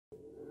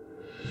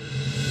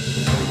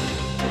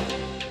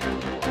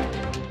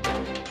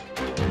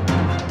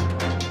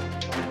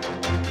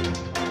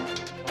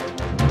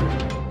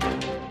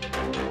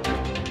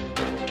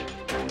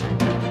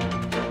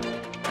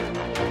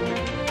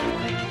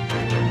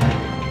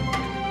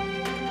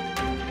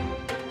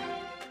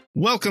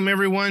Welcome,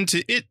 everyone,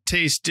 to It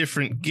Tastes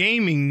Different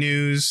Gaming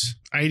News,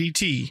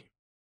 IDT.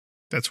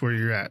 That's where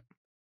you're at.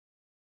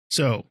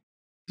 So,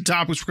 the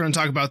topics we're going to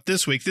talk about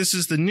this week, this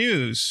is the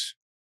news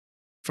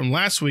from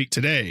last week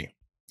today.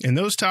 And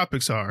those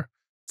topics are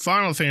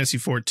Final Fantasy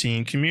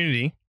XIV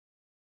Community,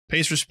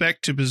 pays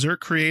respect to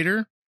Berserk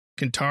creator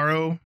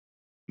Kentaro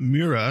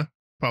Miura.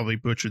 Probably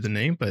butchered the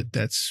name, but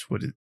that's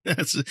what it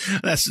that's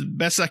the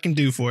best I can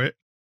do for it.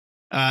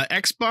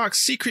 Xbox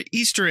secret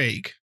Easter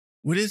egg.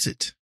 What is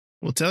it?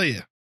 We'll tell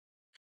you.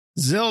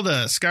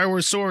 Zelda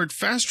Skyward Sword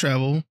fast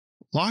travel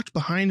locked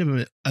behind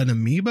an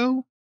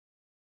Amiibo.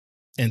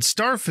 And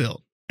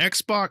Starfield,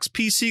 Xbox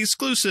PC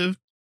exclusive,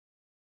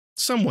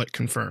 somewhat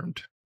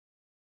confirmed.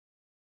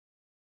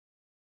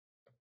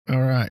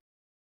 All right.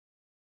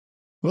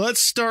 Well,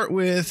 let's start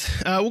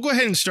with, we'll go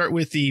ahead and start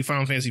with the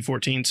Final Fantasy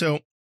XIV. So,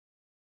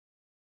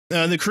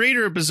 the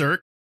creator of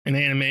Berserk, an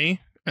anime,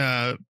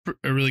 a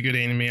really good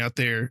anime out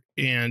there,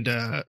 and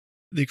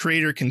the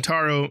creator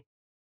Kentaro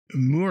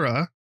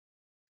Miura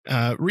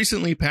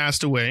recently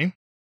passed away.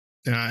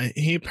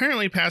 He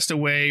apparently passed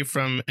away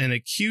from an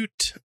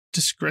acute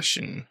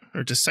dissection.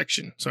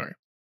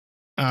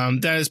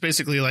 That is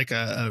basically like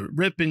a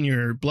rip in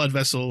your blood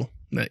vessel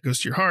that goes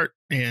to your heart,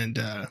 and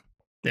yeah,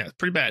 it's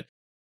pretty bad.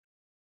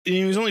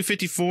 He was only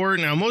 54.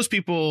 Now, most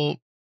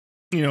people,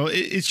 you know,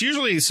 it's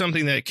usually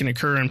something that can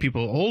occur in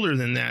people older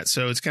than that,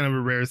 so it's kind of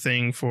a rare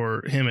thing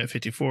for him at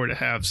 54 to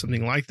have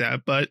something like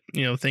that, but,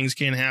 you know, things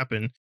can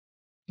happen.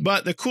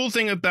 But the cool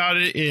thing about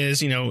it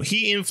is, you know,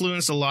 he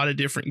influenced a lot of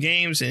different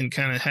games and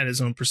kind of had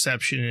his own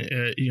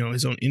perception, you know,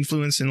 his own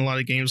influence in a lot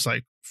of games,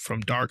 like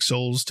from Dark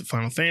Souls to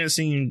Final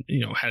Fantasy, and,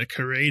 you know, had a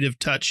creative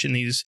touch in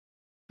these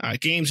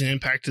games and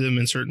impacted them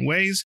in certain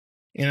ways.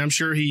 And I'm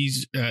sure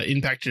he's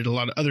impacted a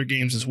lot of other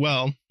games as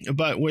well.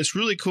 But what's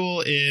really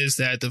cool is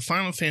that the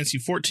Final Fantasy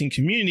XIV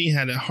community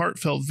had a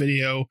heartfelt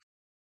video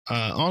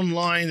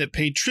online that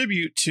paid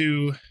tribute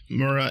to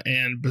Miura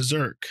and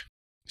Berserk,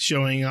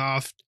 showing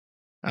off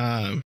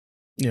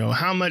you know,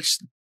 how much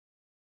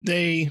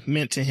they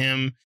meant to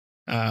him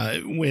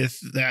with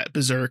that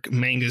Berserk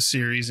manga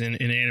series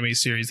and anime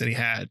series that he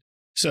had.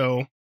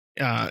 So,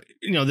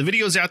 you know, the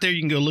video's out there.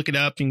 You can go look it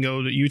up. You can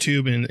go to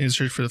YouTube and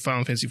search for the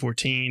Final Fantasy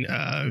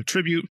XIV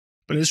tribute.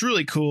 But it's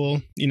really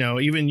cool. You know,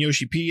 even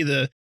Yoshi P,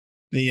 the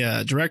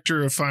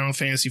director of Final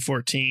Fantasy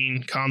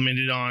XIV,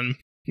 commented on,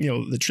 you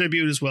know, the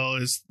tribute as well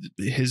as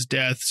his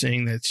death,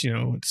 saying that, you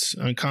know, it's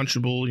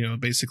unconscionable, you know,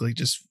 basically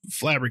just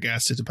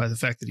flabbergasted by the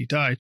fact that he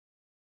died.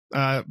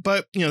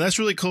 But, you know, that's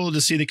really cool to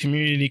see the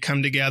community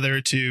come together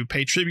to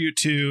pay tribute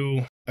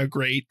to a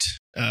great,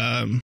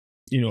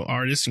 you know,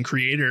 artist and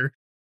creator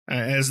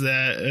as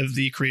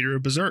the creator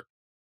of Berserk.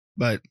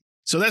 But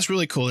so that's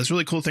really cool. It's a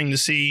really cool thing to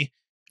see.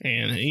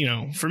 And, you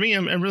know, for me,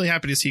 I'm really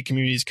happy to see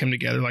communities come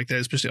together like that,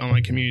 especially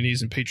online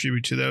communities, and pay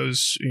tribute to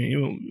those, you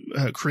know,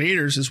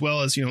 creators, as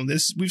well as, you know,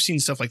 we've seen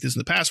stuff like this in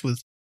the past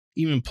with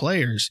even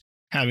players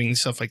having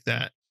stuff like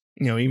that,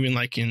 you know, even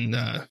like in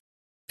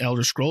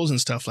Elder Scrolls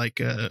and stuff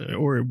like,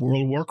 or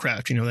World of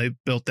Warcraft, you know, they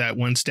built that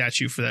one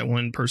statue for that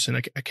one person.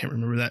 I can't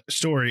remember that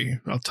story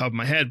off the top of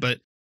my head, but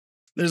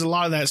there's a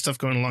lot of that stuff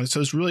going along. So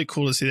it's really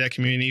cool to see that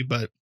community,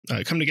 but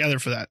come together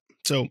for that.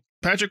 So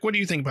Patrick, what do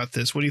you think about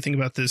this? What do you think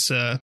about this,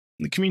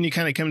 the community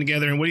kind of coming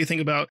together, and what do you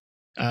think about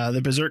the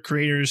Berserk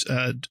creators'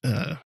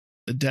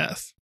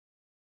 death?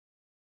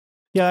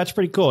 Yeah, that's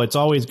pretty cool. It's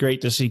always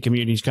great to see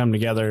communities come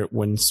together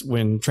when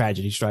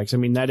tragedy strikes. I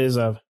mean, that is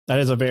a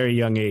very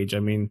young age. I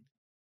mean,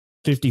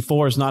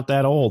 54 is not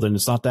that old, and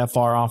it's not that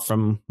far off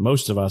from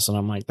most of us. And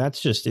I'm like,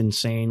 that's just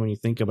insane when you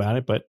think about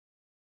it. But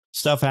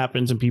stuff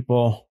happens and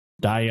people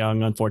die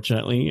young,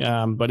 unfortunately.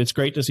 But it's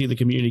great to see the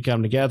community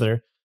come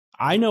together.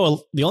 I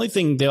know the only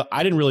thing that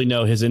I didn't really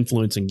know his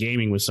influence in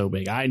gaming was so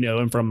big. I know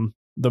him from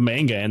the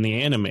manga and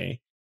the anime.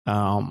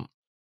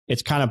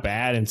 It's kind of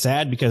bad and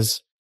sad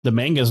because the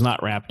manga is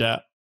not wrapped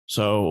up.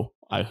 So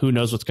who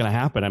knows what's going to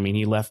happen? I mean,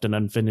 he left an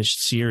unfinished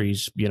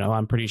series. You know,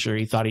 I'm pretty sure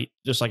he thought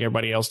just like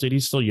everybody else did,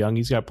 he's still young.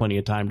 He's got plenty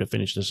of time to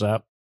finish this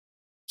up.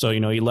 So, you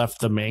know, he left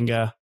the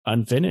manga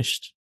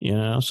unfinished, you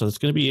know, so it's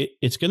going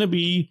to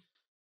be,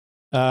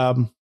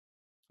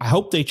 I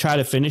hope they try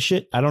to finish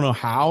it. I don't know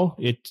how.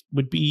 It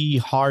would be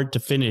hard to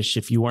finish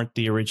if you weren't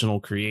the original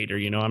creator.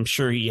 You know, I'm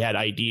sure he had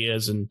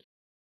ideas and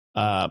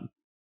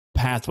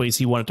pathways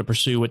he wanted to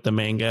pursue with the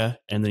manga,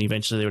 and then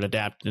eventually they would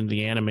adapt into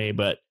the anime.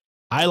 But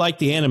I like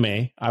the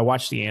anime. I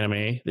watched the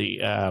anime,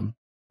 the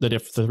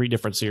 3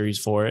 different series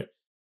for it.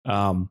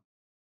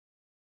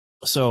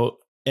 So,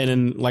 and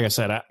then, like I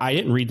said, I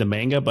didn't read the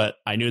manga, but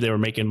I knew they were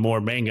making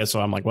more manga.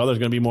 So I'm like, well, there's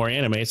going to be more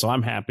anime. So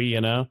I'm happy,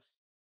 you know.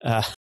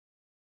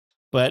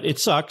 But it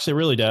sucks. It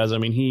really does. I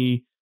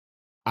mean,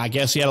 I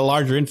guess he had a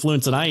larger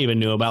influence than I even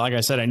knew about. Like I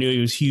said, I knew he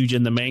was huge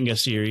in the manga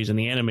series and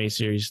the anime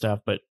series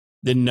stuff, but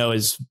didn't know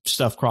his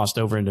stuff crossed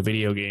over into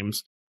video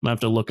games. I'm going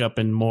to have to look up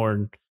in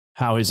more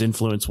how his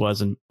influence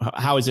was and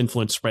how his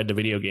influence spread to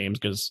video games,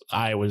 because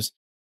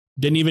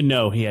didn't even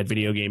know he had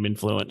video game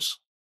influence.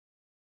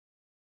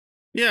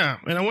 Yeah,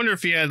 and I wonder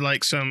if he had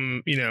like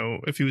some,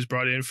 if he was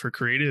brought in for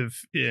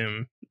creative,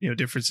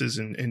 differences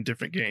in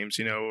different games,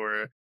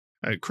 or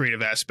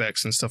creative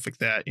aspects and stuff like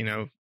that,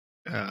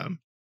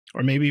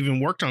 or maybe even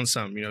worked on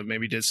some,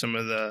 maybe did some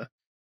of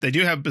they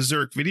do have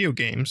Berserk video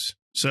games,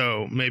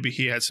 so maybe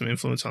he had some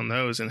influence on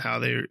those and how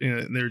they,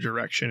 their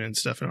direction and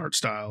stuff and art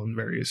style and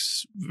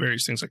various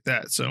things like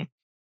that. So,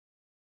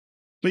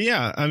 but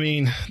yeah, I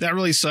mean, that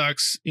really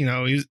sucks.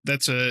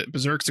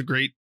 Berserk's a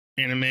great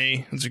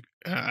anime.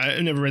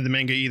 I've never read the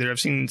manga either. I've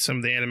seen some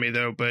of the anime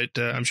though, but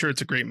I'm sure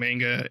it's a great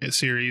manga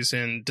series.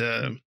 And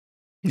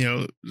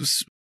it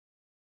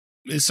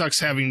sucks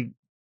having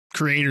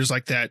creators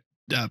like that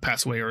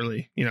pass away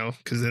early.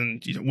 Because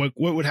then what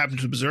would happen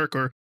to Berserk,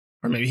 or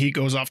maybe he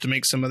goes off to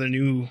make some other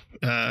new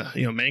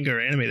manga or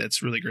anime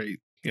that's really great.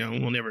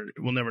 We'll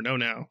never know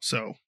now.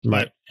 So,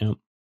 right. Yeah.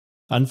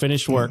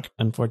 Unfinished work,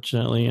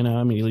 unfortunately.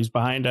 I mean, he leaves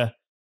behind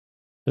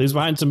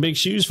some big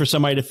shoes for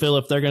somebody to fill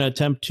if they're going to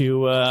attempt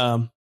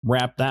to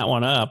wrap that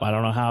one up. I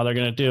don't know how they're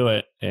going to do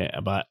it,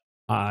 but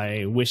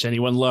I wish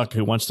anyone luck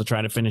who wants to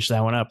try to finish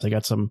that one up. They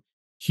got some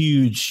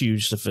huge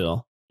shoes to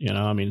fill.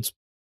 I mean, it's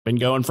been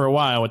going for a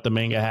while what the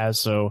manga has,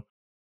 so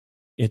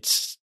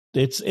it's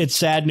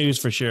sad news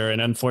for sure.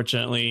 And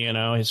unfortunately,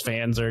 his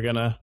fans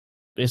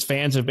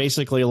have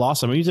basically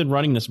lost him. He's been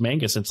running this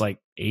manga since like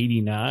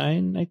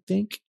 89, I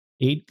think.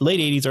 Late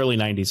 80s, early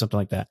 90s, something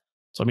like that.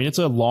 So, I mean, it's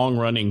a long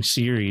running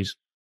series.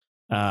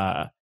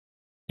 And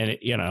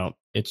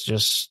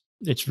it's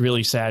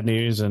really sad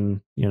news,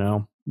 and,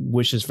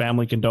 wish his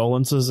family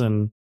condolences,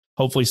 and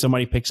hopefully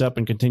somebody picks up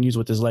and continues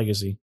with his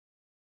legacy.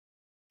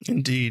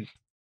 Indeed.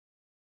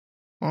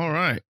 All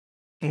right.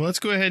 Well, let's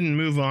go ahead and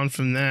move on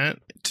from that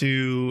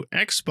to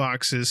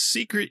Xbox's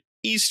secret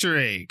Easter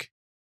egg.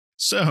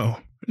 So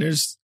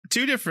there's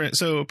two different.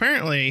 So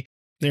apparently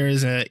there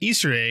is an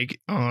Easter egg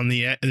on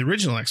the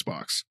original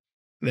Xbox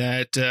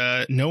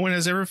that no one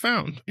has ever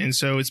found. And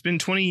so it's been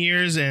 20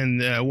 years,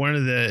 and one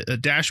of the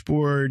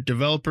dashboard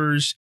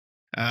developers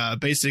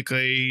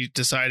basically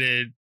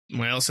decided,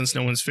 well, since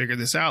no one's figured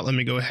this out, let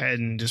me go ahead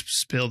and just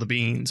spill the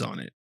beans on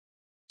it.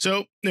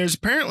 So there's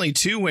apparently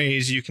two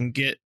ways you can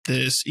get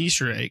this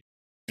Easter egg.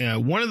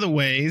 One of the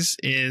ways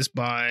is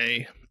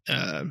by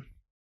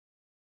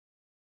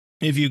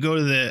if you go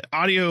to the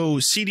audio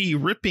CD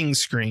ripping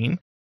screen,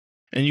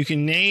 and you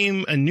can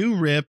name a new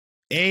rip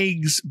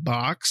eggs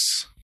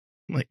box,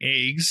 like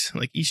eggs,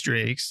 like Easter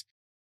eggs.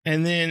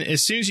 And then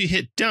as soon as you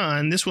hit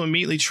done, this will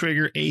immediately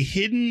trigger a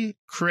hidden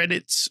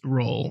credits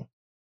roll.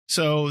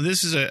 So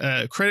this is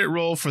a credit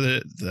roll for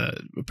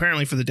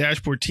apparently for the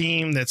dashboard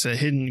team. That's a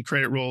hidden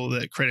credit roll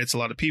that credits a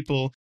lot of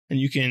people. And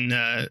you can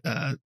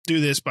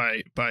do this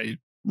by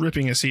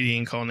ripping a CD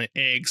and calling it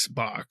eggs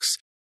box.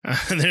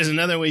 And there's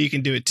another way you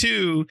can do it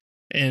too.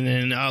 And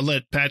then I'll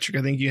let Patrick,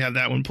 I think you have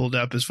that one pulled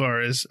up as far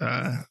as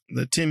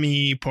the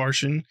Timmy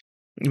portion,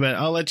 but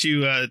I'll let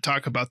you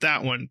talk about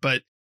that one.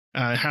 But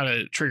how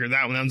to trigger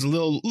that one. That one's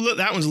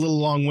a little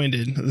long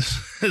winded.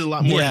 There's a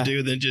lot more to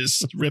do than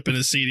just ripping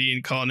a CD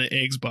and calling it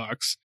eggs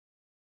box.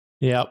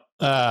 Yep.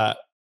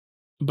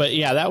 But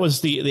yeah, that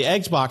was the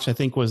Xbox, I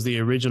think, was the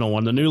original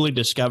one. The newly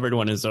discovered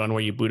one is the one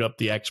where you boot up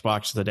the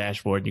Xbox to the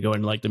dashboard and you go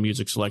into like the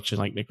music selection,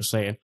 like Nick was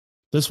saying.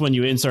 This one,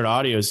 you insert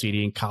audio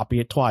CD and copy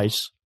it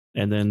twice,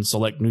 and then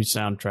select new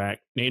soundtrack.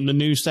 Name the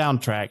new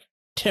soundtrack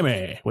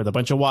Timmy with a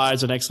bunch of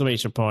Y's and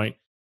exclamation point,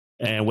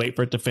 and wait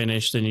for it to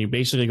finish. Then you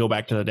basically go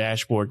back to the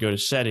dashboard, go to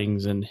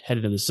settings, and head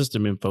into the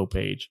system info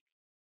page.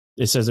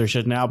 It says there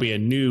should now be a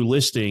new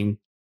listing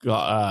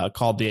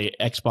called the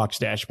Xbox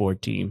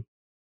dashboard team.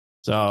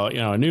 So,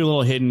 a new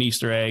little hidden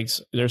Easter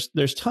eggs.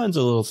 There's tons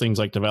of little things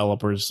like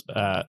developers,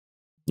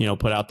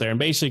 put out there. And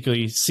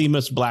basically,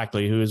 Seamus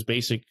Blackley, who is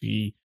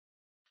basically,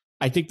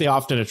 I think they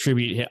often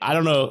attribute him. I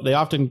don't know. They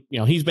often,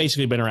 he's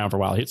basically been around for a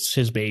while. It's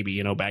his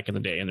baby, back in the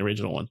day in the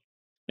original one.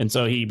 And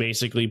so he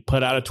basically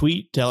put out a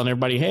tweet telling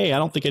everybody, hey, I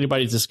don't think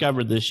anybody's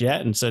discovered this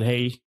yet, and said,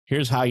 hey,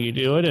 here's how you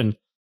do it. And,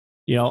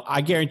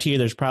 I guarantee you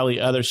there's probably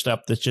other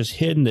stuff that's just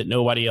hidden that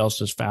nobody else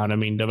has found. I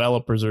mean,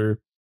 developers are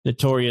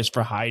notorious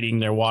for hiding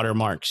their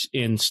watermarks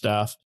in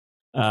stuff.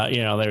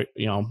 Whether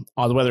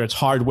it's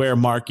hardware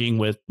marking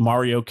with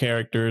Mario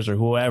characters or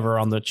whoever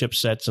on the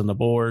chipsets and the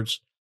boards,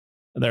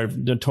 they're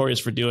notorious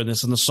for doing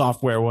this. And the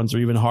software ones are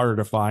even harder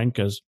to find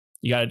because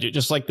you got to do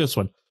just like this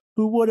one.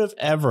 Who would have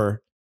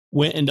ever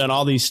went and done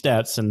all these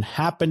steps and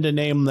happened to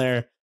name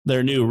their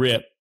new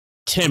rip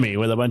Timmy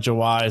with a bunch of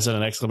Y's and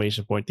an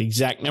exclamation point, the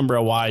exact number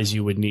of Y's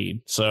you would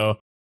need. So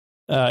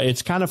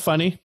it's kind of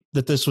funny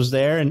that this was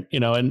there. And,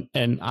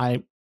 and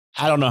I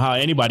don't know how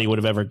anybody would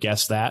have ever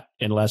guessed that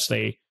unless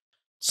they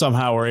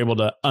somehow were able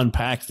to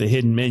unpack the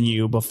hidden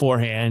menu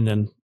beforehand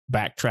and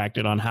backtracked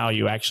it on how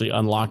you actually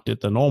unlocked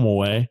it the normal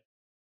way.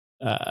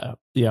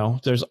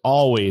 There's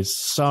always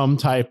some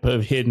type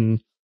of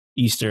hidden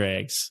Easter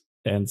eggs.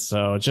 And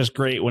so it's just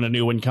great when a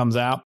new one comes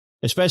out,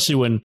 especially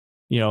when,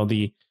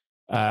 the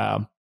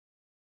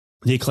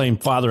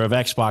acclaimed father of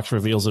Xbox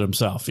reveals it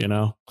himself,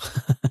 So.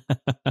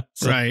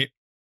 Right.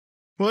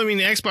 Well, I mean,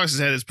 the Xbox has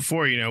had this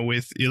before,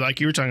 with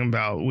like you were talking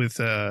about with,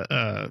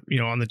 on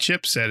the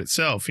chipset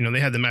itself. They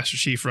had the Master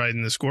Chief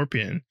riding the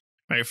Scorpion,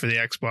 right, for the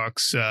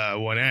Xbox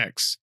One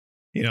X.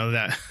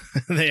 That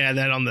they had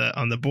that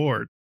on the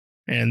board,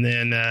 and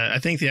then I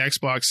think the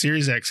Xbox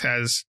Series X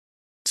has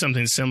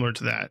something similar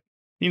to that.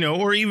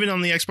 Or even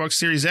on the Xbox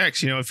Series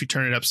X, if you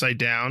turn it upside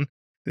down,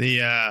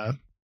 I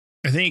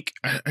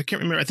can't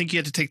remember. I think you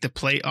have to take the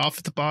plate off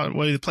at the bottom.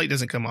 Well, the plate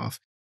doesn't come off,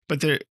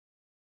 but it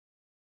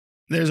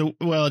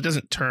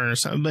doesn't turn or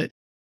something. But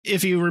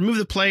if you remove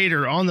the plate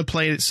or on the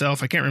plate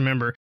itself, I can't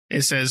remember.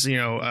 It says,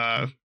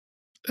 hello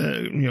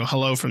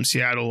from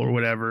Seattle or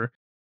whatever,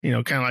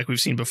 kind of like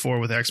we've seen before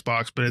with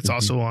Xbox, but it's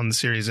also on the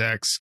Series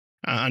X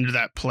under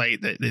that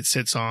plate that it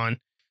sits on,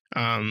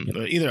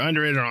 either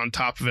under it or on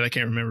top of it. I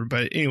can't remember.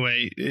 But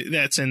anyway,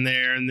 that's in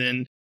there. And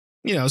then,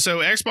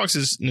 so Xbox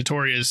is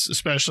notorious,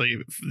 especially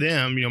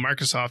them,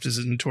 Microsoft is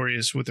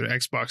notorious with their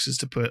Xboxes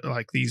to put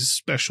like these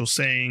special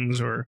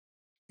sayings or,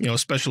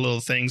 special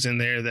little things in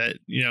there that,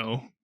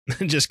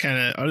 just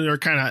they're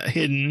kind of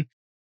hidden,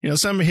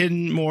 some are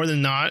hidden more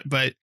than not,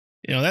 but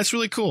that's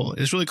really cool.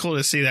 It's really cool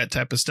to see that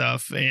type of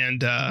stuff.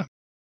 And,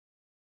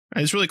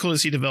 it's really cool to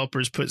see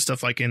developers put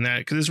stuff like in that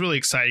because it's really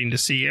exciting to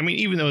see. I mean,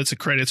 even though it's a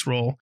credits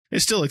roll,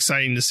 it's still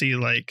exciting to see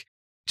like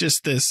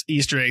just this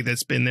Easter egg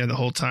that's been there the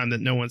whole time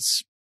that no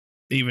one's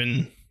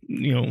even,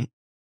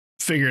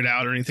 figured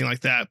out or anything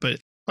like that. But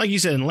like you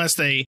said, unless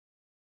they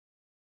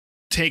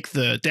take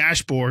the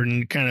dashboard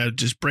and kind of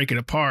just break it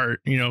apart,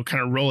 kind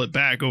of roll it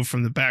back, go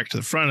from the back to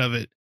the front of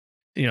it,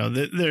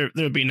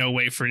 there'd be no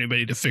way for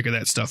anybody to figure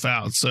that stuff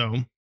out.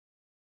 So,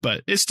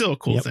 but it's still a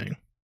cool thing.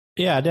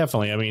 Yeah,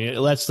 definitely. I mean, it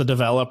lets the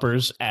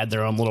developers add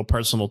their own little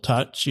personal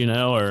touch,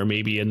 or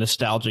maybe a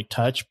nostalgic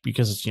touch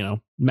because it's,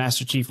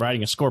 Master Chief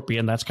riding a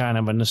Scorpion. That's kind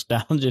of a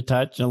nostalgia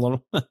touch a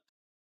little.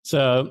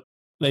 So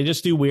they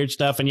just do weird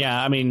stuff. And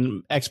yeah, I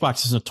mean,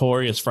 Xbox is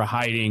notorious for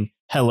hiding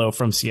hello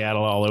from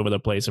Seattle all over the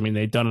place. I mean,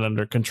 they've done it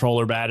under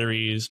controller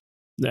batteries.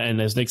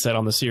 And as Nick said,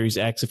 on the Series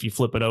X, if you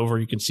flip it over,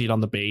 you can see it on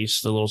the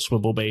base, the little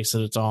swivel base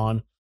that it's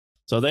on.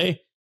 So they're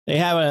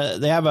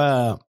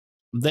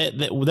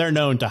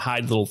known to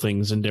hide little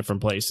things in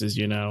different places,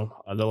 the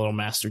little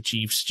Master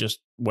Chiefs just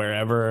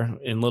wherever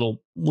in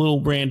little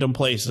random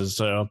places.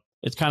 So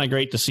it's kind of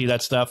great to see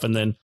that stuff. And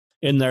then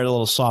in their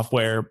little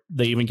software,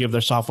 they even give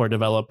their software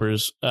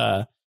developers,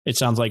 it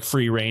sounds like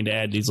free reign to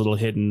add these little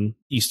hidden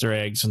Easter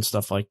eggs and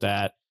stuff like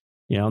that.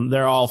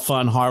 They're all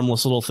fun,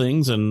 harmless little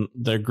things, and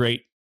they're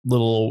great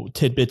little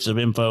tidbits of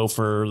info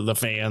for the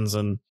fans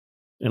and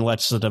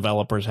lets the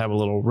developers have a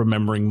little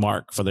remembering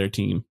mark for their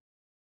team.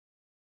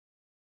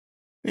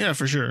 Yeah,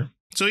 for sure.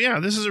 So yeah,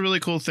 this is a really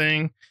cool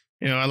thing.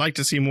 I'd like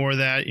to see more of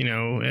that,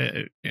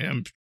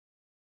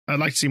 I'd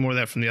like to see more of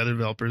that from the other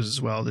developers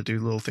as well to do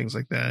little things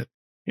like that.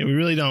 We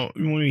really don't,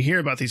 when we hear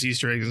about these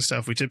Easter eggs and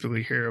stuff, we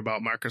typically hear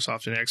about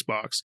Microsoft and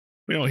Xbox.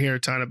 We don't hear a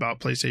ton about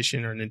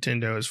PlayStation or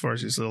Nintendo as far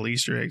as these little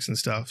Easter eggs and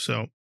stuff.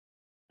 So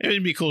it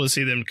would be cool to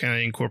see them kind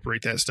of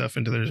incorporate that stuff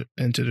into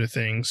their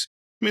things.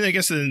 I mean, I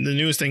guess the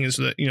newest thing is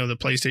that, the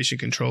PlayStation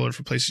controller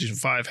for PlayStation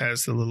 5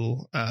 has the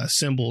little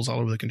symbols all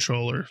over the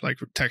controller, like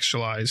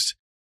textualized,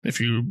 if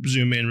you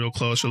zoom in real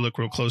close or look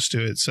real close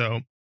to it.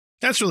 So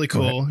that's really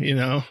cool,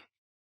 right.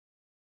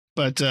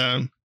 But,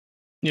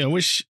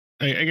 wish,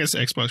 I guess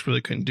Xbox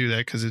really couldn't do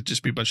that because it'd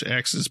just be a bunch of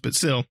X's, but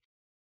still.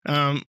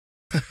 But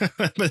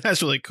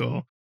that's really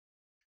cool.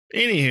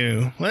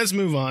 Anywho, let's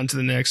move on to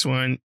the next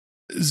one.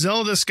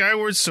 Zelda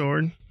Skyward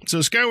Sword.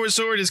 So Skyward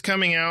Sword is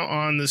coming out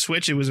on the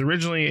Switch. It was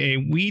originally a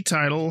Wii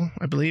title,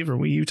 I believe, or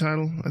Wii U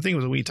title. I think it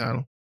was a Wii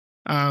title.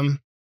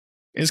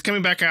 It's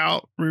coming back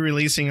out,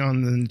 re-releasing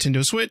on the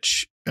Nintendo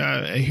Switch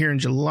here in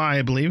July,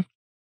 I believe.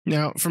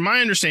 Now, from my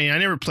understanding, I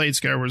never played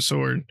Skyward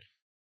Sword,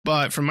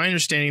 but from my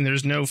understanding,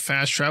 there's no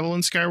fast travel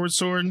in Skyward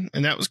Sword,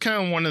 and that was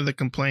kind of one of the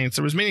complaints.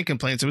 There was many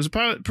complaints. It was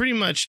pretty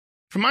much,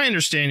 from my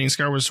understanding,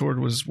 Skyward Sword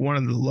was one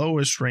of the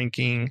lowest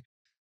ranking,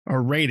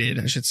 or rated,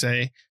 I should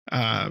say,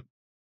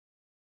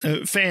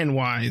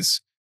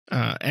 fan-wise,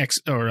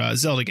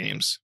 Zelda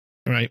games,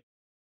 right?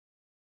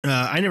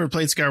 I never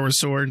played Skyward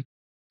Sword,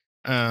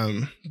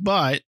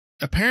 but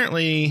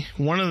apparently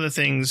one of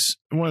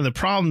the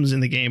problems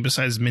in the game,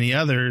 besides many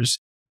others,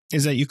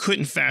 is that you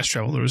couldn't fast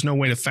travel. There was no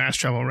way to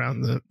fast travel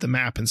around the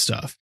map and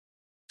stuff.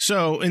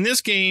 So in this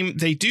game,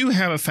 they do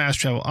have a fast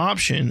travel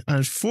option.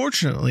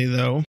 Unfortunately,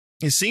 though,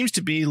 it seems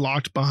to be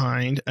locked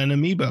behind an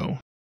Amiibo.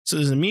 So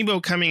there's an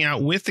Amiibo coming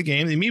out with the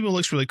game. The Amiibo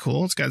looks really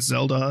cool. It's got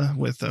Zelda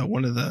with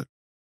one of the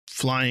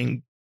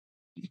flying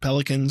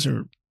pelicans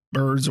or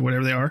birds or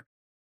whatever they are.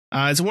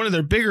 It's one of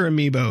their bigger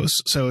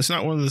Amiibos, so it's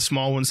not one of the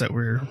small ones that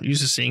we're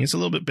used to seeing. It's a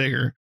little bit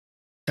bigger.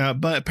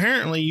 But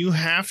apparently you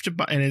have to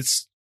buy, and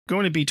it's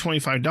going to be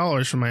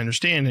 $25 from my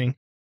understanding.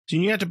 So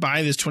you have to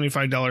buy this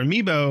 $25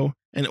 Amiibo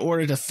in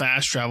order to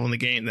fast travel in the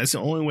game. That's the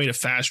only way to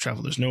fast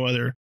travel. There's no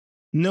other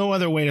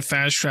way to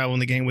fast travel in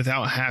the game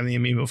without having the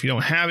Amiibo. If you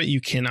don't have it, you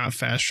cannot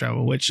fast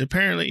travel, which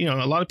apparently,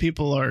 a lot of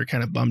people are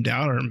kind of bummed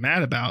out or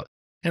mad about.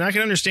 And I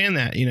can understand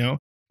that,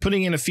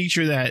 putting in a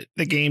feature that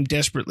the game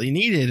desperately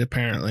needed,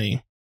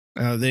 apparently,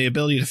 the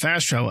ability to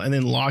fast travel, and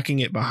then locking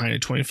it behind a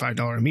 $25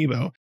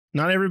 amiibo.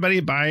 Not everybody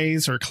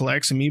buys or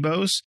collects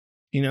amiibos,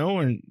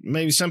 and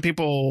maybe some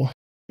people,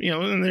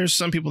 and there's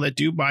some people that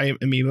do buy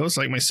amiibos,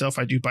 like myself.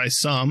 I do buy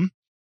some,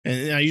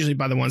 and I usually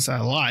buy the ones that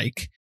I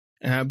like.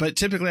 But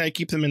typically I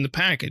keep them in the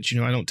package.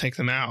 I don't take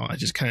them out. I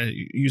just kind of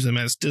use them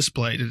as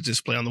display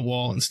on the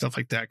wall and stuff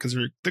like that, because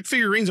the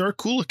figurines are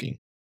cool looking.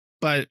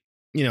 But,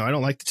 I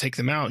don't like to take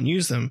them out and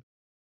use them.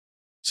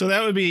 So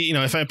that would be,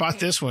 if I bought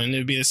this one,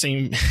 it'd be the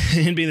same.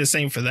 It'd be the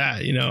same for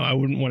that. I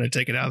wouldn't want to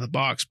take it out of the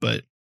box.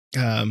 But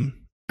I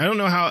don't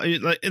know how,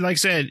 like I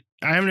said,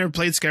 I haven't ever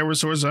played Skyward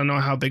Sword, so I don't know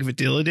how big of a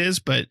deal it is.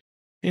 But,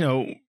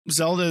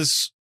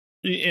 Zelda's,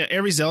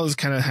 every Zelda's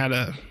kind of had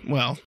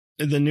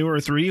the newer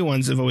 3D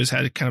ones have always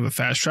had kind of a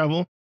fast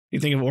travel. You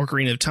think of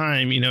Ocarina of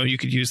Time, you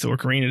could use the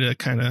Ocarina to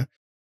kind of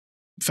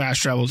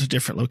fast travel to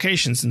different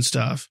locations and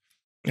stuff,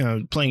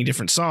 playing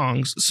different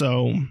songs.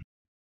 So,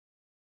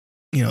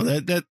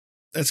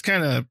 that's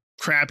kind of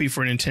crappy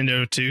for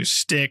Nintendo to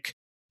stick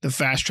the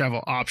fast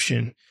travel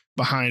option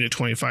behind a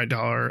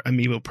 $25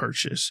 amiibo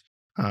purchase.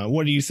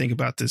 What do you think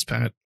about this,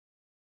 Pat?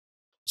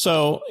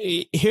 So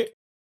here,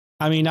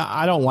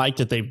 I don't like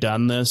that they've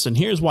done this, and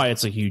here's why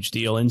it's a huge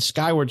deal. In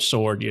Skyward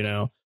Sword,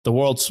 the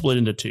world's split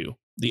into two.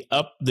 The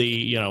up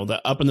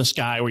in the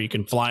sky where you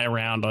can fly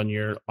around on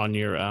your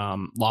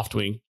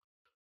Loftwing,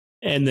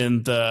 and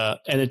then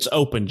and it's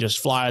open, just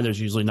fly.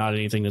 There's usually not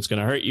anything that's going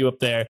to hurt you up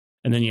there.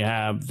 And then you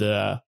have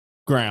the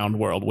ground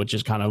world, which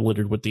is kind of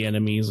littered with the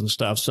enemies and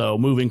stuff. So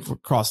moving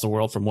across the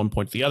world from one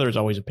point to the other is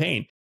always a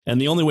pain.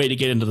 And the only way to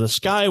get into the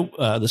sky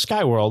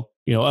world,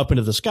 up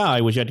into the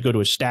sky, was you had to go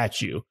to a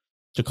statue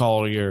to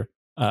call the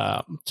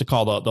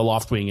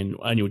Loftwing,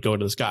 and you would go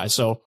into the sky.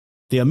 So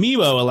the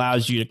Amiibo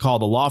allows you to call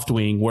the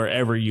Loftwing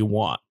wherever you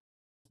want,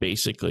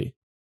 basically.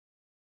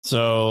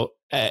 So,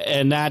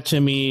 and that to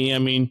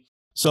me,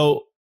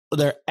 so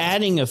they're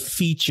adding a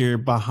feature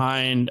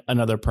behind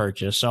another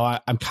purchase. So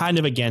I'm kind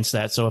of against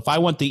that. So if I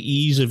want the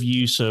ease of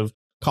use of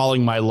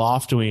calling my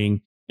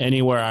Loftwing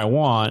anywhere I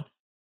want,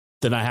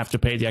 then I have to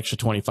pay the extra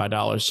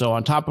 $25. So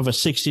on top of a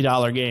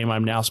 $60 game,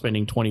 I'm now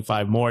spending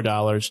 $25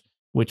 more,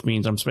 which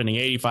means I'm spending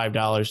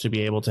 $85 to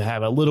be able to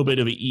have a little bit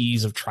of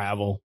ease of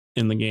travel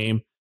in the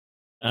game.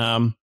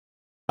 A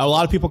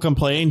lot of people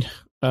complained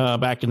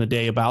back in the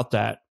day about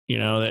that,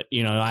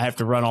 I have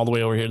to run all the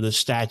way over here to the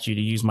statue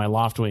to use my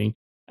Loftwing.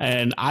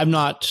 And I've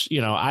not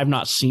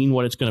seen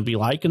what it's going to be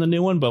like in the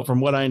new one, but from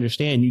what I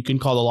understand, you can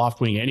call the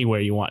Loftwing anywhere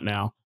you want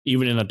now,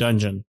 even in a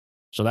dungeon.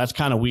 So that's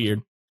kind of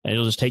weird. And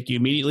it'll just take you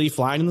immediately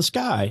flying in the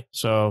sky.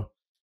 So,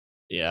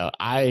 yeah,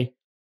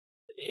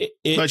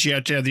 but you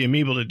have to have the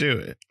Amiibo to do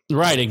it.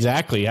 Right,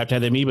 exactly. You have to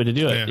have the Amiibo to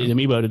do it. Yeah. The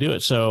Amiibo to do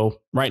it. So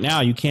right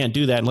now you can't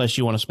do that unless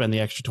you want to spend the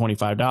extra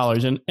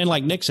 $25. And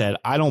like Nick said,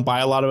 I don't buy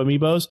a lot of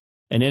Amiibos,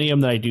 and any of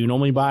them that I do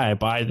normally buy, I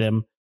buy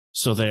them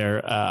so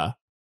they're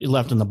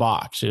left in the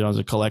box, as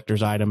a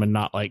collector's item, and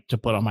not like to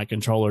put on my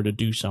controller to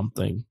do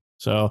something.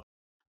 So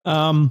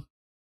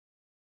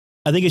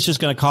I think it's just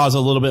going to cause a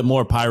little bit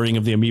more pirating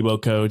of the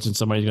Amiibo codes, and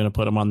somebody's going to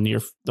put them on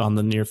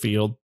the near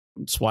field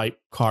swipe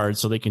card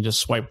so they can just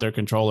swipe their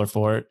controller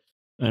for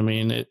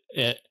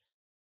it.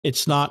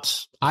 It's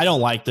not, I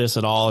don't like this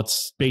at all.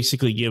 It's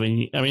basically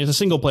giving, it's a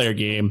single player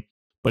game,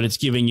 but it's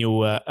giving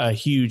you a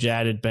huge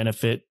added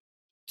benefit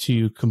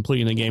to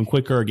completing the game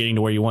quicker or getting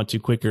to where you want to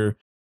quicker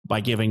by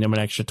giving them an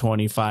extra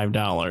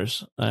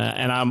 $25.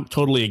 And I'm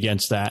totally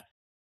against that.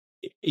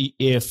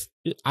 If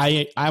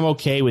I'm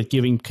okay with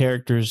giving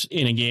characters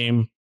in a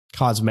game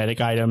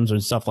cosmetic items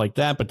and stuff like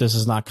that, but this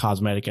is not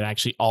cosmetic. It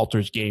actually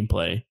alters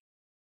gameplay.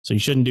 So you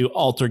shouldn't do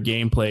alter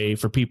gameplay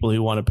for people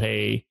who want to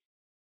pay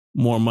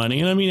more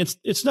money. And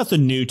it's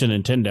nothing new to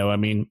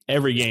Nintendo.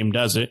 Every game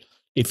does it.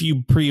 If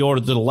you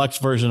pre-order the deluxe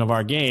version of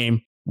our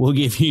game, we'll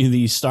give you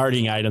these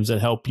starting items that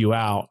help you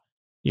out,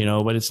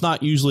 but it's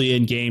not usually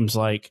in games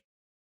like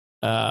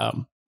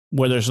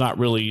where there's not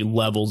really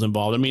levels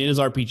involved. It is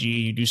RPG,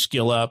 you do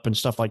skill up and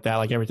stuff like that,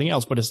 like everything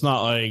else, but it's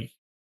not like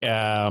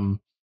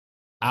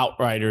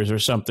Outriders or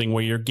something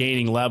where you're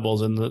gaining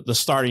levels, and the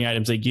starting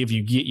items they give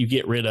you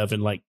get rid of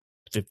in like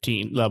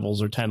 15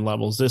 levels or 10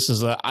 levels. This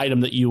is an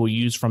item that you will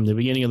use from the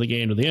beginning of the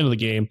game to the end of the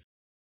game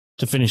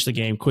to finish the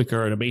game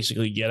quicker, or to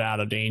basically get out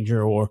of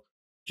danger, or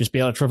just be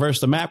able to traverse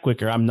the map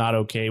quicker. I'm not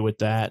okay with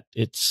that.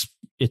 It's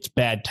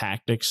bad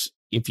tactics.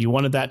 If you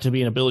wanted that to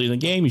be an ability in the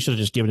game, you should have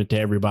just given it to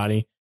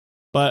everybody.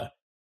 But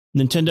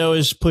Nintendo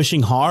is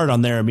pushing hard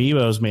on their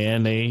Amiibos,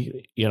 man.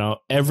 They,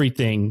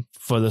 everything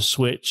for the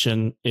Switch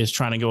and is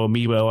trying to go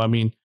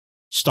Amiibo.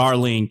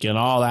 Starlink and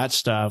all that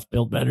stuff,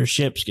 build better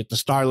ships, get the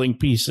Starlink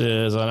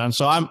pieces. And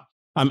so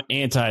I'm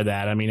anti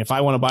that. If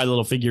I want to buy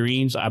little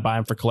figurines, I buy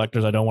them for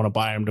collectors. I don't want to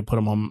buy them to put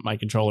them on my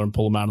controller and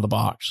pull them out of the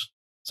box.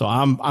 So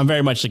I'm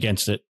very much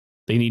against it.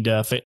 They need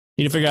to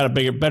figure out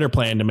a better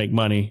plan to make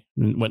money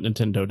than what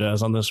Nintendo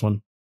does on this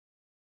one.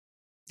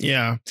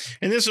 Yeah.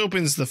 And this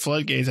opens the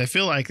floodgates. I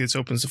feel like this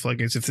opens the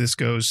floodgates if this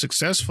goes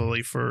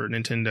successfully for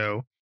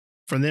Nintendo,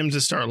 for them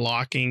to start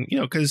locking,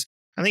 because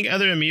I think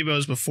other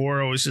Amiibos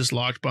before was just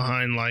locked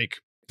behind like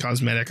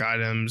cosmetic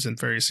items and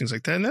various things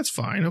like that. And that's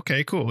fine.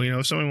 Okay, cool. You know,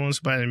 if someone wants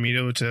to buy an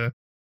Amiibo to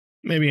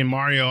maybe in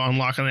Mario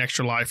unlock an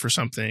extra life or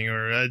something,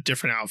 or a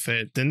different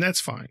outfit, then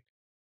that's fine.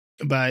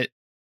 But,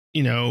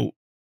 you know,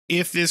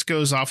 if this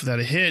goes off without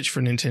a hitch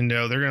for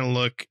Nintendo,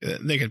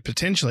 they could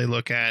potentially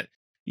look at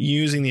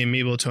using the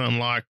Amiibo to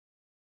unlock,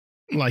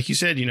 like you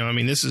said, you know, I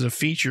mean, this is a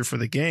feature for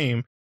the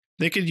game.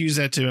 They could use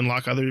that to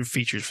unlock other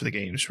features for the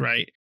games,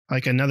 right?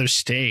 Like another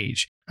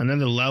stage,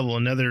 another level,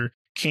 another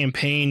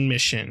campaign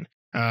mission.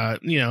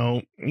 You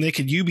know, they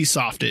could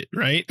Ubisoft it,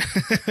 right?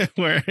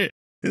 Where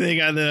they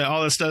got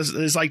all the stuff.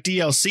 It's like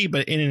DLC,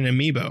 but in an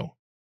Amiibo,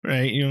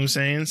 right? You know what I'm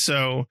saying?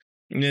 So,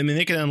 I mean,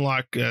 they can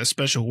unlock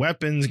special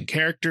weapons and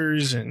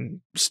characters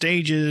and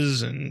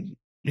stages, and,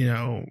 you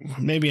know,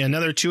 maybe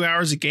another 2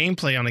 hours of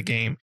gameplay on a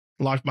game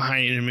locked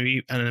behind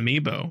an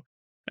Amiibo.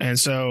 And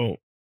so,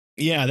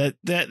 yeah,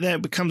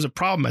 that becomes a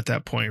problem at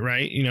that point,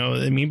 right? You know,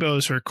 the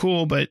Amiibos are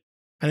cool, but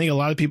I think a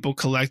lot of people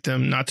collect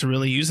them not to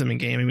really use them in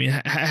game. I mean,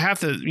 I have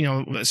to, you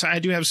know, so I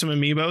do have some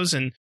Amiibos,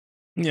 and,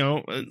 you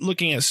know,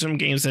 looking at some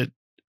games that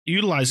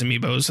utilize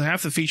Amiibos,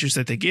 half the features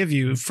that they give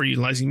you for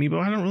utilizing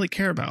Amiibo, I don't really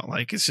care about.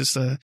 Like, it's just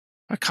a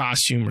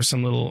costume or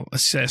some little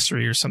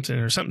accessory or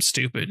something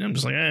stupid. I'm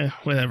just like,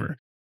 whatever.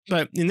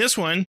 But in this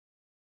one,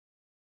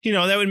 you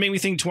know, that would make me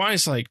think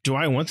twice. Like, do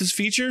I want this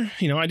feature?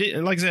 You know,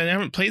 like I said, I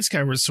haven't played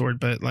Skyward Sword,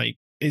 but like,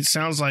 it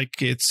sounds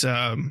like it's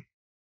kind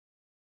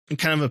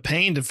of a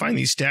pain to find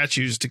these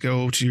statues to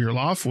go to your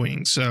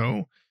Loftwing.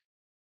 So,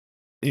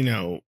 you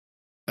know,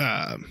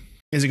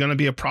 is it going to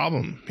be a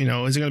problem? You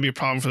know, is it going to be a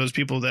problem for those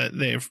people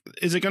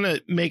is it going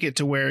to make it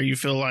to where you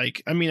feel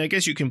like, I mean, I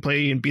guess you can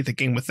play and beat the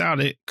game without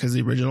it because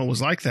the original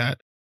was like that,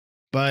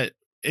 but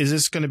is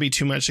this going to be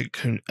too much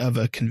of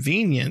a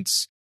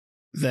convenience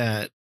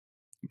that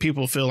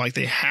people feel like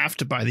they have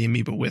to buy the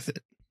Amiibo with it,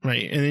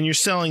 right? And then you're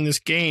selling this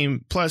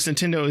game. Plus,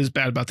 Nintendo is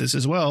bad about this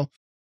as well.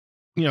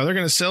 You know, they're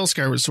going to sell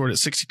Skyward Sword at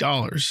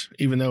 $60,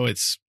 even though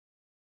it's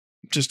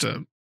just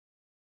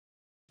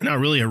not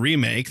really a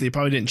remake. They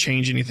probably didn't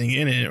change anything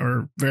in it,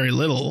 or very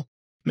little.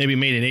 Maybe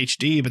made it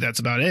HD, but that's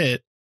about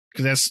it.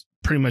 Because that's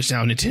pretty much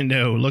how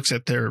Nintendo looks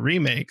at their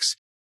remakes.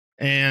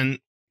 And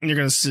you're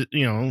going to,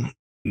 you know,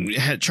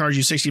 charge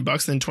you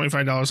 $60, then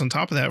 $25 on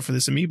top of that for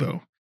this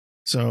Amiibo.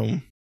 So,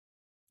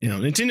 you know,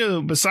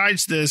 Nintendo,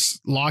 besides this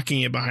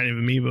locking it behind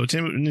an Amiibo,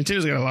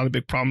 Nintendo's got a lot of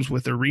big problems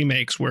with their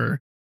remakes,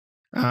 where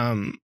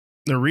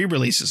their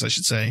re-releases, I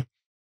should say,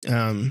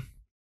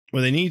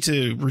 where they need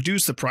to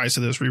reduce the price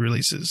of those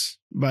re-releases.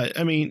 But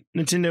I mean,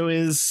 Nintendo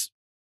is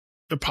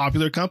a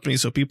popular company,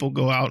 so people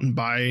go out and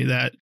buy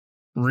that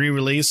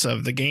re-release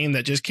of the game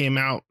that just came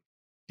out,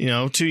 you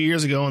know, 2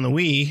 years ago on the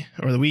Wii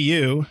or the Wii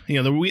U.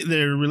 You know,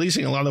 they're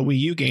releasing a lot of Wii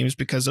U games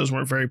because those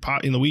weren't very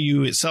popular. The Wii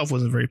U itself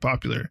wasn't very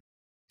popular.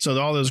 So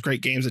all those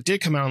great games that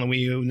did come out on the Wii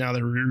U, now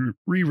they're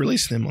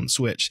re-releasing them on the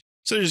Switch.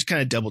 So they're just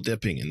kind of double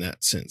dipping in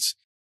that sense.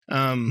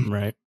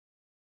 Right.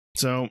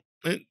 So,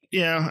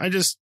 yeah, I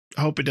just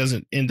hope it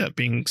doesn't end up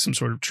being some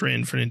sort of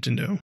trend for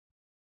Nintendo.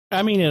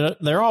 I mean,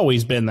 they're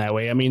always been that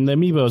way. I mean, the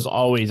Amiibos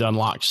always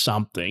unlock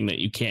something that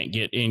you can't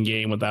get in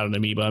game without an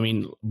Amiibo. I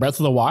mean, Breath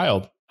of the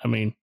Wild, I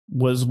mean,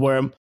 was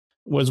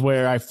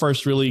where I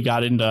first really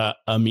got into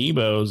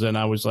Amiibos, and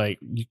I was like,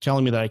 you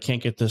telling me that I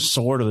can't get this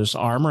sword or this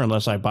armor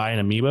unless I buy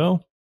an Amiibo?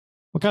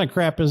 What kind of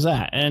crap is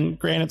that? And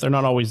granted, they're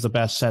not always the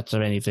best sets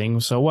of anything,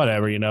 so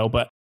whatever, you know,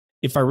 but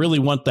if I really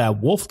want that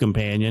wolf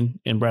companion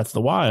in Breath of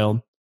the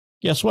Wild,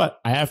 guess what?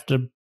 I have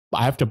to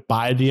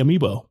buy the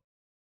Amiibo.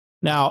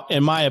 Now,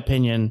 in my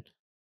opinion,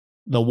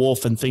 the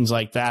wolf and things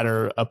like that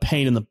are a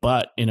pain in the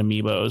butt in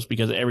Amiibos,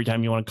 because every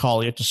time you want to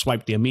call, you have to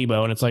swipe the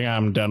Amiibo, and it's like,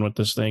 I'm done with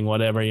this thing,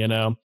 whatever, you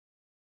know.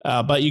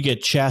 But you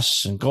get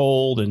chests and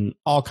gold and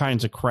all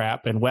kinds of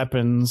crap and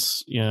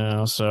weapons, you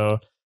know, so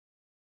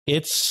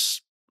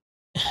it's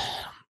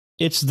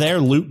their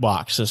loot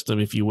box system,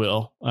 if you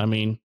will. I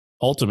mean,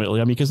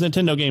 ultimately, because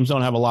Nintendo games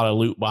don't have a lot of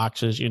loot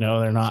boxes, you know,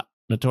 they're not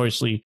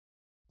notoriously,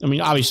 I mean,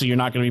 obviously you're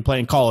not going to be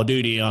playing Call of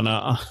Duty on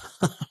a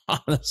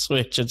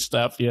Switch and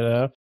stuff, you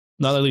know,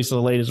 not at least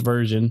the latest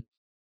version,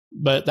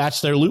 but that's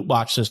their loot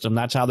box system.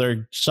 That's how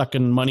they're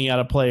sucking money out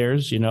of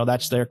players, you know,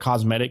 that's their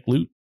cosmetic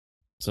loot.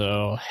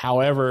 So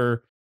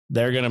however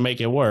they're going to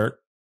make it work,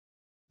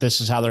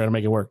 this is how they're going to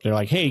make it work. They're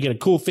like, hey, you get a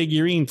cool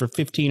figurine for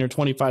 $15 or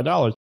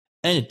 $25,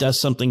 and it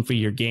does something for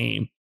your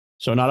game.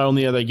 So not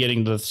only are they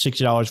getting the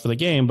 $60 for the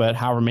game, but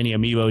however many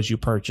Amiibos you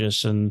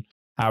purchase, and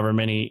however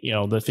many, you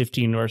know, the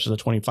 15 versus the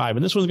 25.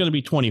 And this one's going to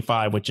be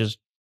 25, which is,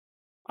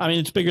 I mean,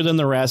 it's bigger than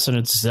the rest, and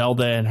it's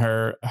Zelda and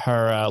her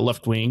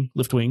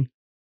Liftwing.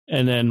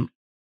 And then,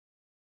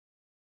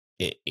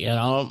 you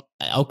know,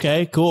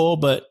 okay, cool,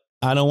 but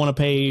I don't want to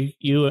pay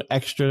you an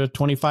extra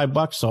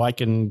 $25 so I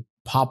can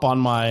hop on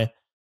my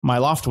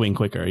Loftwing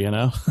quicker, you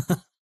know?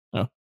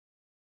 Oh.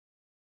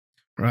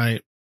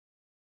 Right.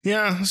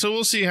 Yeah, so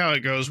we'll see how it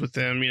goes with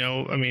them. You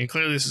know, I mean,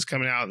 clearly this is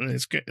coming out, and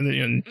it's, you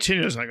know,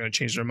 Nintendo's not going to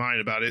change their mind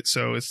about it,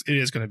 so it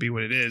is going to be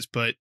what it is.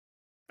 But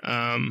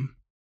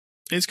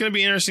it's going to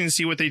be interesting to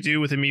see what they do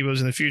with Amiibos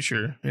in the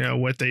future. You know,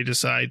 what they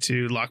decide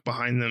to lock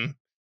behind them.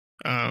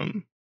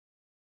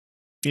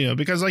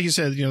 because like you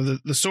said,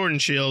 the sword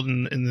and shield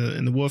and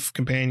the wolf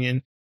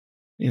companion,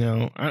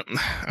 I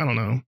don't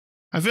know.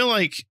 I feel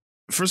like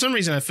for some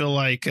reason, I feel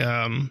like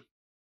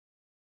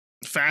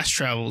fast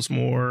travel is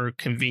more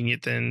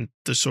convenient than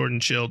the sword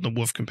and shield and the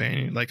wolf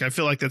companion. Like, I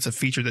feel like that's a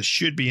feature that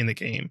should be in the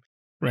game,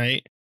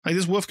 right? Like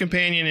this wolf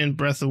companion in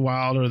Breath of the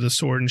Wild or the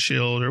sword and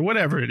shield or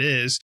whatever it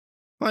is,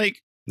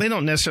 like they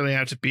don't necessarily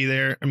have to be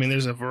there. I mean,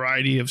 there's a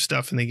variety of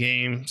stuff in the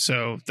game,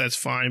 so that's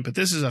fine. But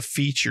this is a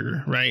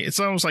feature, right? It's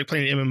almost like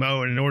playing an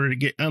MMO, and in order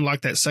to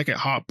unlock that second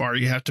hotbar,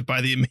 you have to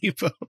buy the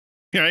Amiibo,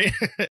 right?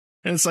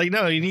 And it's like,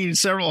 no, you need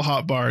several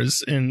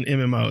hotbars in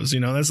MMOs.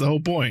 That's the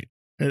whole point.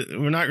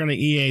 We're not going to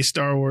EA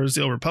Star Wars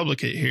The Old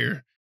Republic it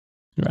here.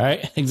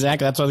 Right,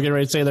 exactly. That's what I was getting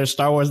ready to say. There's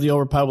Star Wars The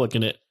Old Republic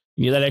in it.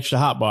 You get that extra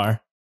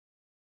hotbar.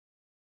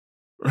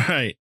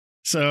 Right.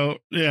 So,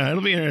 yeah,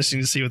 it'll be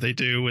interesting to see what they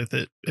do with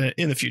it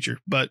in the future.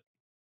 But,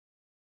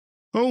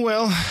 oh,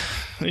 well,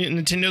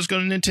 Nintendo's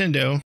going to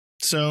Nintendo.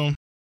 So,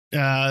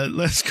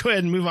 let's go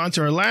ahead and move on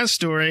to our last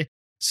story.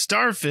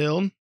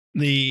 Starfield,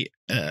 the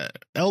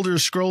Elder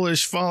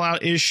Scrollish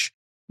Fallout-ish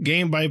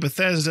game by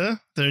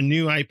Bethesda, their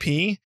new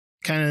IP,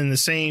 kind of in the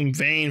same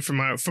vein from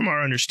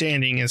our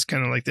understanding as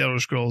kind of like the Elder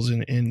Scrolls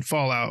in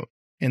Fallout,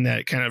 in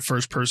that kind of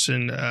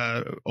first-person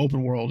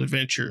open world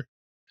adventure,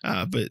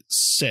 but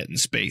set in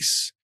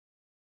space.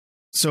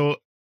 So,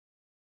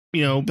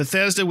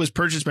 Bethesda was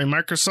purchased by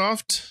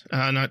Microsoft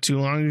not too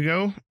long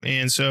ago.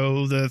 And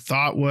so the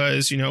thought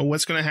was,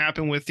 what's going to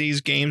happen with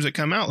these games that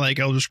come out like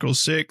Elder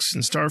Scrolls 6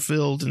 and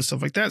Starfield and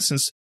stuff like that,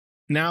 since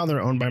now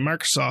they're owned by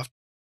Microsoft.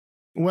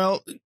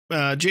 Well,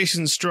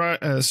 Jason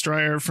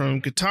Schreier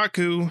from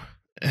Kotaku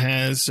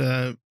has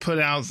put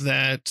out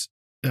that,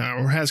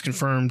 or has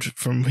confirmed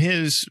from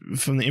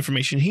the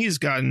information he's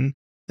gotten,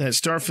 that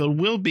Starfield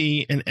will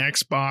be an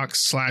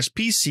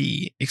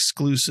Xbox/PC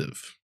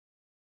exclusive.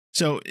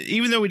 So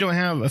even though we don't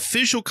have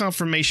official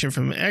confirmation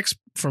from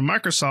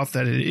Microsoft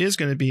that it is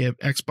going to be an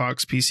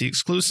Xbox PC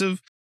exclusive,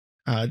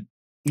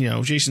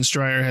 Jason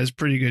Schreier has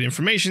pretty good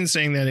information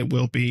saying that it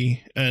will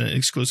be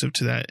exclusive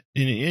to that.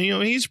 And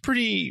he's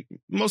pretty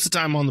most of the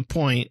time on the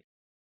point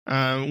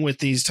with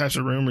these types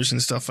of rumors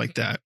and stuff like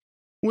that.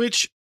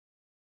 Which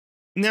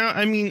now,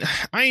 I mean,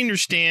 I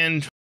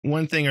understand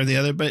one thing or the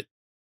other, but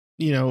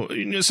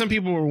some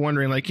people were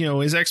wondering, like,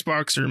 is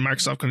Xbox or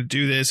Microsoft going to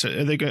do this?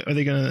 Are they going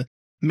to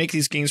make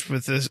these games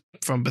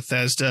from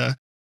Bethesda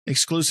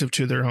exclusive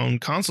to their own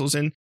consoles?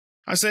 And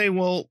I say,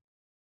 well,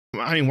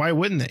 I mean, why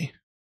wouldn't they?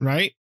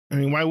 Right? I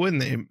mean, why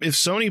wouldn't they? If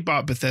Sony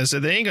bought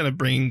Bethesda, they ain't going to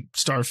bring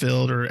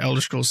Starfield or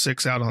Elder Scrolls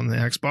 6 out on the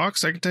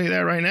Xbox. I can tell you that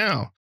right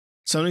now.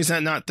 Sony's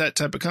not that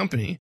type of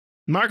company.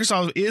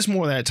 Microsoft is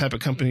more that type of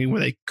company where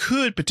they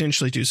could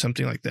potentially do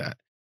something like that.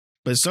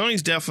 But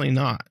Sony's definitely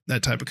not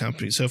that type of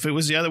company. So if it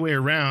was the other way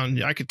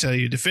around, I could tell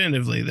you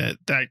definitively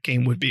that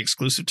game would be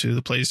exclusive to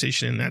the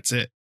PlayStation, and that's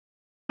it.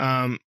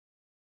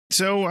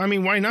 So, I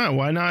mean, why not?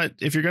 Why not?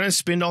 If you're going to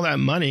spend all that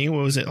money,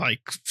 what was it,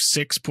 like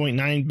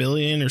 $6.9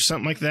 billion or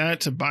something like that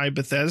to buy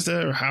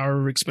Bethesda, or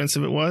however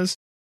expensive it was?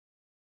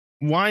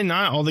 Why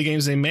not all the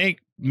games they make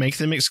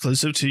them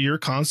exclusive to your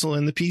console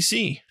and the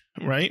PC,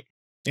 right?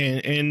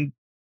 And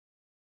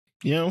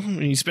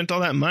when you spent all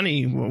that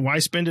money, why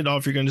spend it all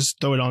if you're going to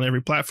just throw it on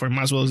every platform?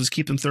 Might as well just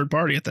keep them third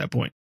party at that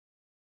point.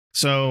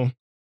 So,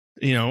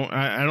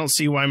 I don't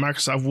see why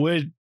Microsoft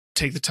would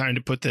take the time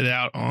to put that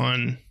out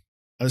on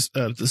the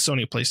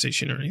Sony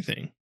PlayStation or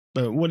anything.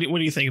 But what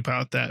do you think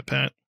about that,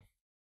 Pat?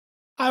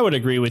 I would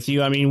agree with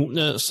you. I mean,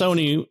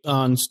 Sony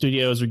on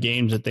studios or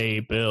games that they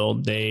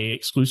build, they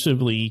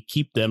exclusively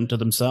keep them to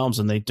themselves,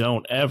 and they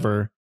don't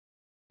ever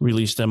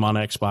release them on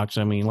Xbox.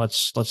 I mean,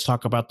 let's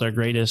talk about their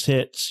greatest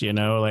hits.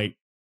 I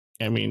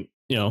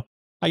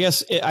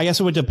guess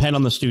it would depend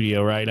on the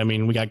studio, right? I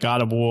mean, we got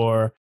God of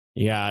War,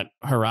 you got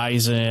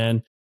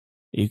Horizon,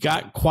 you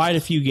got quite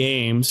a few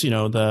games.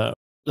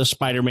 The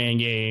Spider-Man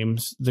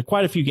games,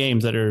 quite a few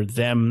games that are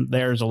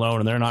theirs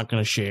alone, and they're not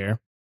going to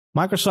share.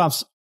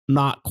 Microsoft's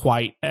not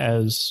quite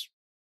as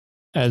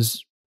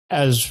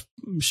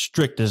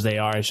strict as they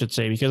are, I should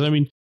say, because I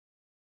mean,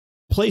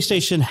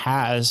 PlayStation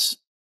has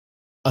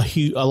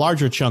a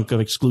larger chunk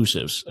of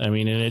exclusives. I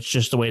mean, and it's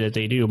just the way that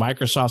they do.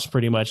 Microsoft's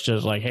pretty much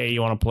just like, hey,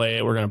 you want to play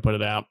it? We're going to put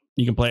it out.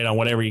 You can play it on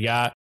whatever you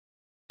got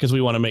because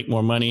we want to make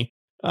more money.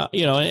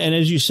 And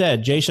as you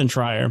said, Jason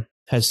Schreier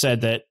has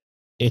said that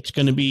it's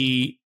going to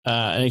be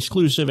an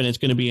exclusive, and it's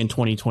going to be in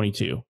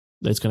 2022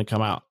 that it's going to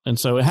come out. And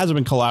so it hasn't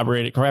been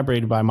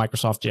corroborated by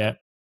Microsoft yet.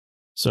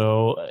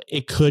 So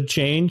it could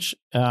change.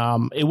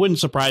 It wouldn't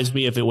surprise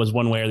me if it was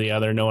one way or the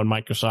other. Knowing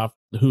Microsoft,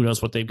 who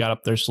knows what they've got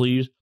up their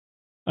sleeves.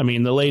 I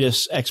mean, the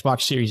latest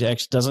Xbox Series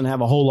X doesn't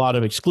have a whole lot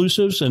of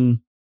exclusives,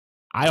 and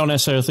I don't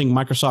necessarily think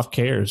Microsoft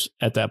cares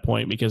at that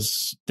point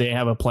because they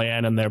have a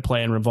plan, and their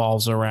plan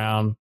revolves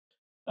around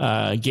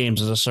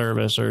games as a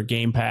service or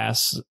Game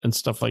Pass and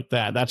stuff like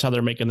that. That's how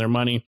they're making their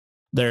money.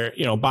 They're,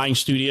 buying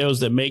studios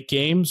that make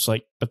games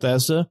like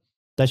Bethesda.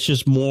 That's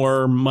just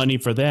more money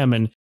for them,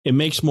 and it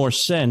makes more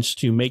sense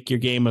to make your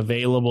game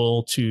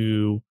available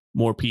to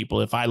more people.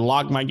 If I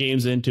log my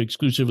games into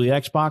exclusively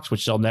Xbox,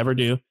 which they'll never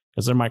do,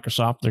 because they're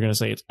Microsoft. They're going to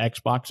say it's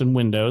Xbox and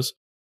Windows.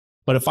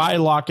 But if I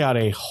lock out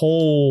a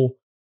whole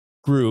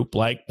group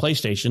like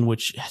PlayStation,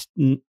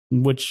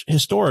 which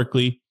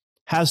historically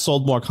has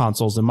sold more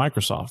consoles than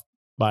Microsoft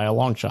by a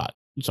long shot,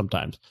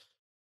 sometimes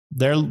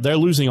they're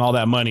losing all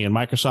that money, and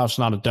Microsoft's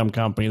not a dumb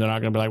company. They're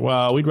not going to be like,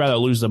 well, we'd rather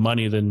lose the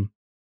money than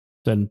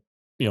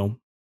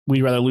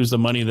we'd rather lose the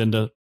money than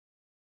to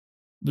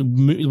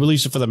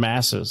release it for the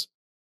masses.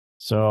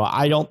 So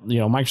I don't,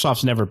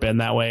 Microsoft's never been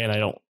that way, and I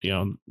don't,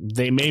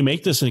 they may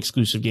make this an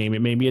exclusive game.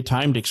 It may be a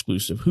timed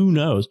exclusive. Who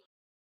knows?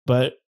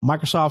 But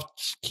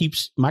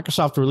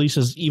Microsoft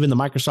releases even the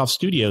Microsoft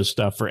Studios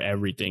stuff for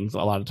everything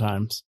a lot of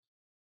times.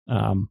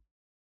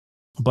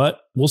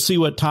 But we'll see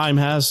what time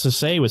has to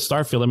say with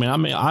Starfield. I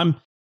mean,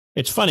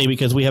 it's funny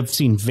because we have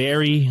seen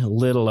very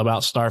little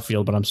about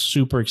Starfield, but I'm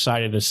super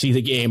excited to see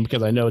the game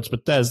because I know it's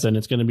Bethesda and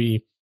it's going to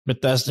be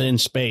Bethesda in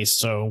space.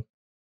 So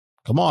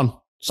come on,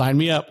 sign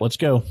me up. Let's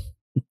go.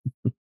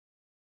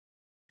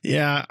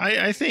 Yeah,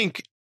 I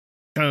think,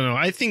 I don't know.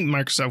 I think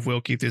Microsoft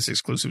will keep this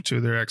exclusive to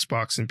their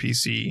Xbox and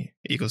PC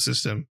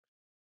ecosystem.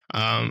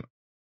 I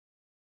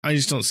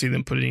just don't see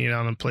them putting it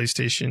out on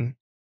PlayStation.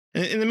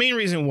 And the main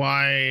reason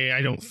why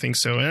I don't think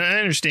so, and I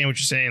understand what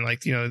you're saying,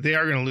 like, they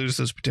are going to lose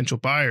those potential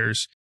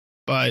buyers,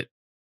 but,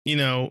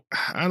 I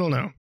don't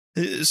know.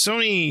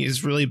 Sony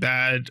is really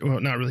bad. Well,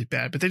 not really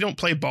bad, but they don't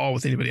play ball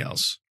with anybody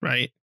else,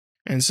 right?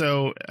 And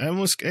so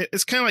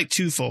it's kind of like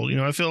twofold.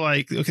 I feel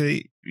like,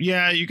 okay,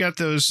 yeah, you got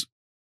those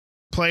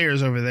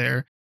players over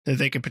there that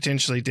they could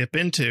potentially dip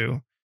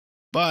into.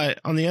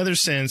 But on the other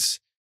sense,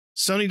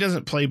 Sony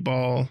doesn't play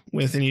ball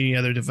with any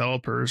other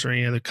developers or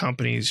any other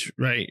companies,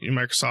 right?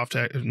 Microsoft,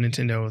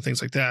 Nintendo,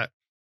 things like that.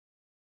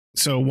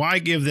 So why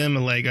give them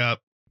a leg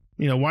up?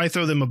 Why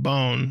throw them a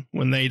bone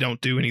when they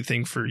don't do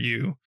anything for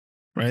you,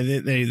 right?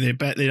 They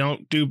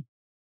don't do,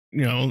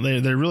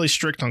 they're really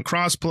strict on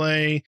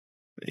crossplay.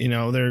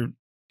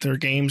 Their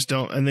games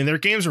don't, and then their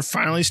games are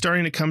finally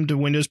starting to come to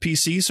Windows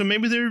PC. So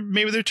maybe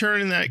they're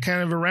turning that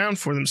kind of around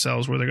for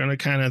themselves, where they're going to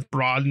kind of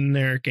broaden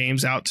their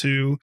games out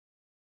to,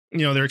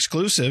 their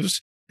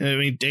exclusives. I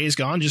mean, Days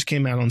Gone just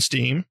came out on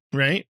Steam,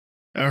 right?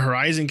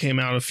 Horizon came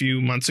out a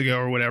few months ago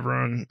or whatever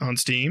on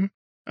Steam.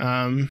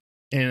 And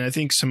I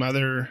think some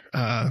other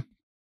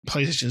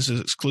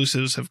PlayStation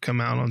exclusives have come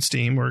out on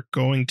Steam or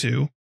going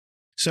to.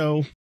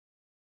 So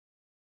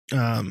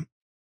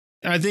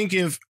I think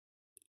if,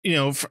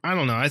 I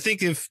don't know. I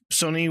think if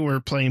Sony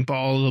were playing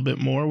ball a little bit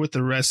more with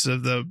the rest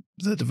of the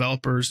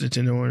developers,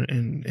 Nintendo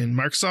and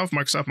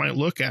Microsoft might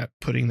look at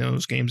putting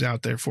those games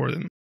out there for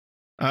them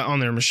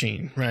on their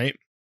machine, right?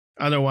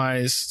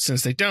 Otherwise,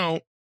 since they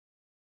don't,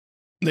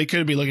 they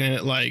could be looking at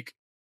it like,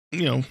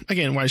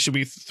 again, why should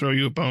we throw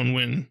you a bone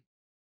when,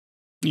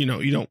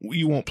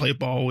 you won't play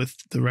ball with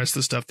the rest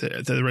of the stuff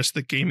that the rest of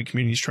the gaming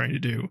community is trying to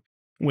do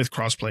with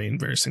crossplay and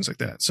various things like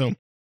that. So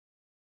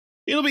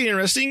it'll be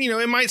interesting.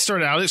 It might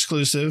start out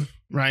exclusive,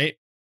 right?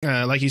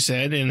 Like you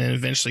said, and then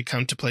eventually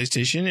come to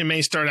PlayStation. It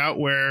may start out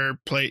where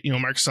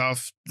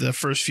Microsoft, the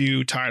first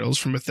few titles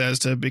from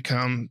Bethesda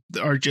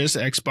are just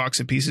Xbox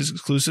and PC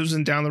exclusives,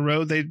 and down the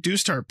road they do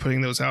start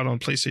putting those out on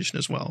PlayStation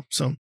as well.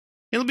 So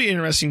it'll be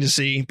interesting to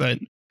see. But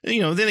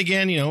then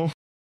again,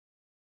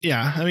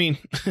 yeah, I mean,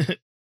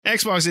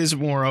 Xbox is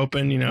more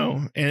open,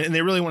 and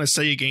they really want to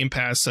sell you Game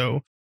Pass.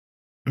 So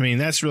I mean,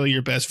 that's really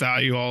your best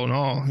value all in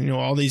all.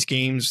 All these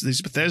games,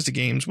 these Bethesda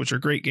games, which are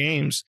great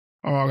games,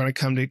 are all going to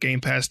come to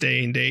Game Pass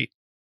day and date.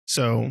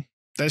 So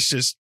that's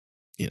just,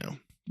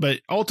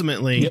 but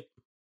ultimately, yep,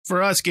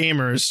 for us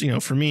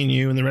gamers, for me and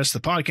you and the rest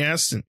of the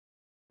podcast, and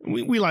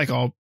we like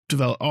all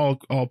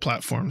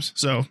platforms.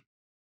 So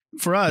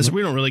for us,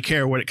 we don't really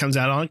care what it comes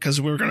out on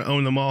because we're going to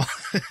own them all.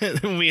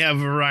 We have a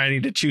variety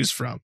to choose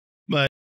from. But